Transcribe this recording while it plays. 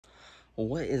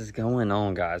What is going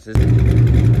on, guys? It's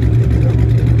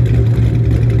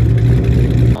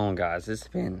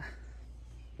been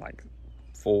like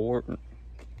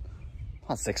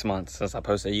 6 months since I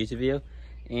posted a YouTube video,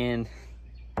 and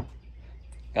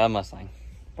got a Mustang.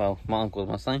 Well, my uncle's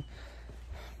Mustang.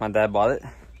 My dad bought it.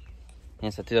 And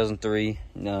it's a 2003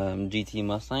 GT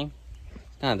Mustang.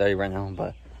 It's kind of dirty right now,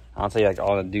 but I'll tell you like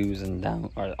all the do's and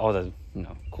don'ts, or all the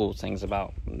cool things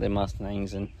about the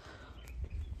Mustangs and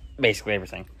basically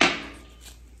everything.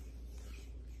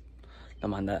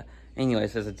 Don't mind that.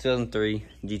 Anyways, it's a 2003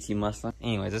 GT Mustang.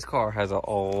 Anyways, this car has a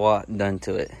lot done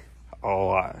to it. A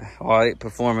lot. All right,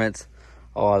 performance,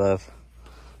 a lot of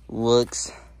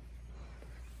looks,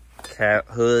 cap,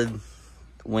 hood,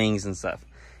 wings and stuff.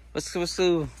 What's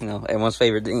everyone's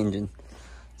favorite, the engine.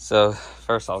 So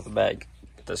first off the back,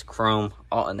 this chrome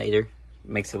alternator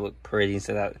makes it look pretty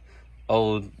instead of that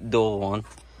old dual one.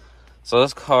 So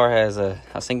this car has I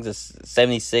think this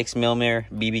 76 millimeter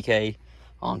BBK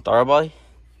on throttle body.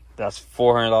 That's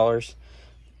 $400.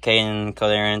 K&N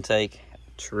cold air intake,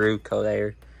 true cold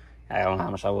air. I don't know how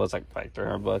much that was, like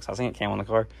 $300. I think it came on the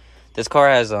car. This car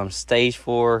has stage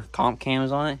 4 comp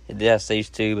cams on it. It did have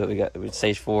stage 2, but we got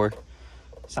stage 4.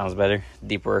 Sounds better,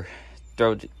 deeper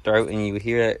throat, and you will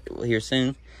hear that here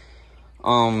soon.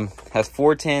 Has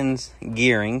 410s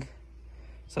gearing,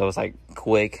 so it's like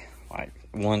quick. Like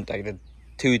the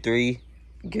 2-3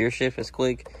 gear shift is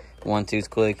quick. 1-2 is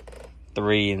quick.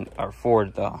 3 or 4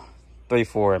 though.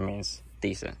 3-4 I mean it's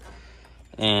decent.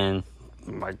 And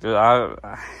like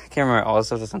I can't remember all the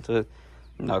stuff that's into it.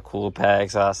 Cool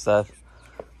packs, all that stuff.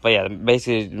 But yeah,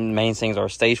 basically the main things are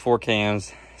stage 4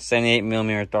 cams, 78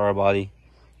 millimeter throttle body,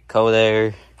 cold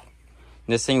air.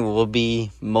 This thing will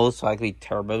be most likely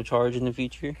turbocharged in the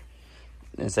future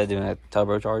instead of doing a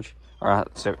turbocharge or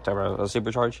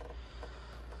supercharge.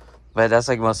 But that's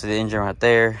like most of the engine right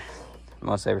there.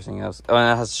 Most everything else. Oh,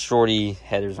 and it has shorty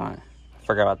headers on it.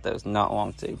 Forgot about those. Not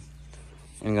long too.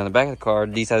 And on the back of the car,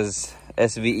 these has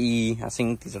SVE. I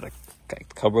think these are like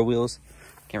Cobra wheels.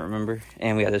 Can't remember.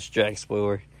 And we got this drag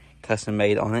spoiler custom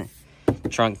made on it. The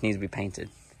trunk needs to be painted.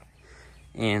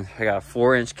 And I got a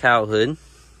 4-inch cowl hood.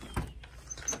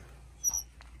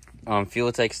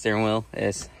 Fuel tank steering wheel.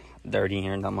 It's dirty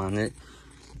here, don't mind it.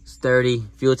 It's dirty.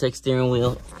 Fuel tank steering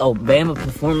wheel. Oh, Bama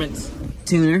Performance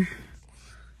tuner.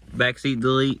 Backseat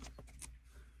delete.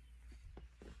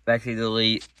 Backseat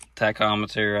delete.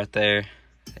 Tachometer right there.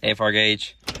 AFR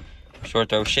gauge. Short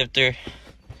throw shifter.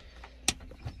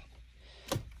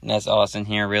 And that's all that's in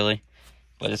here really.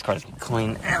 But this car's been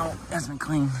clean out. That's been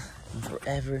clean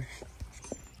forever.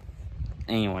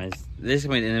 Anyways, this is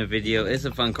going to be the end of the video. It's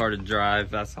a fun car to drive.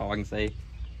 That's all I can say.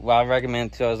 Well, I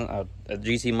recommend a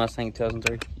GT Mustang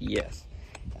 2003. Yes.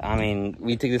 I mean,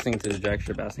 we took this thing to the drag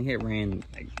strip. I think it ran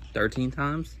like 13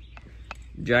 times.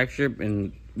 Drag strip,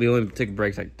 and we only took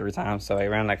breaks like 3 times. So I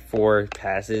ran like 4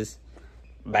 passes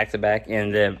back to back,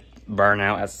 and then burn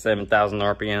out at 7,000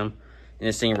 RPM. And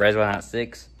this thing res went at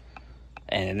 6.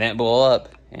 And then blew up.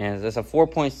 And it's a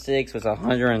 4.6 with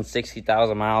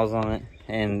 160,000 miles on it.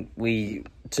 And we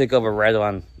took over red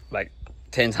line like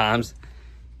 10 times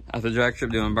after the drag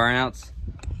strip doing burnouts.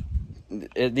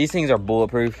 These things are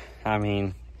bulletproof. I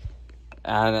mean,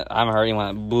 I haven't heard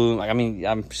anyone that blew them. Like, I mean,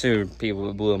 I'm sure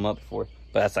people blew them up before,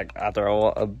 but that's like after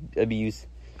all abuse.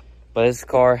 But this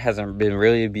car hasn't been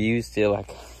really abused till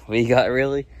like we got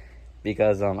really,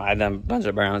 because I done a bunch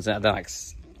of burnouts and I've done like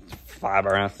 5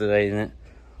 burnouts today in it.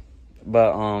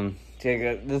 But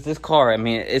this car, I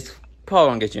mean, it's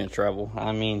probably gonna get you in trouble.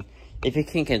 I mean, if you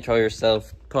can't control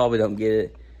yourself, probably don't get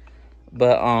it.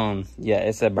 But yeah,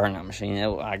 it's a burnout machine.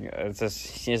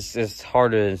 It's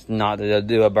hard to not to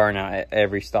do a burnout at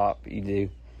every stop you do.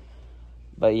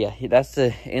 But yeah, that's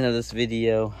the end of this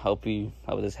video. Hope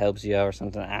this helps you out or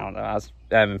something. I don't know. I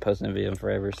haven't posted a video in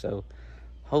forever, so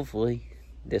hopefully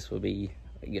this will be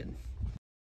good.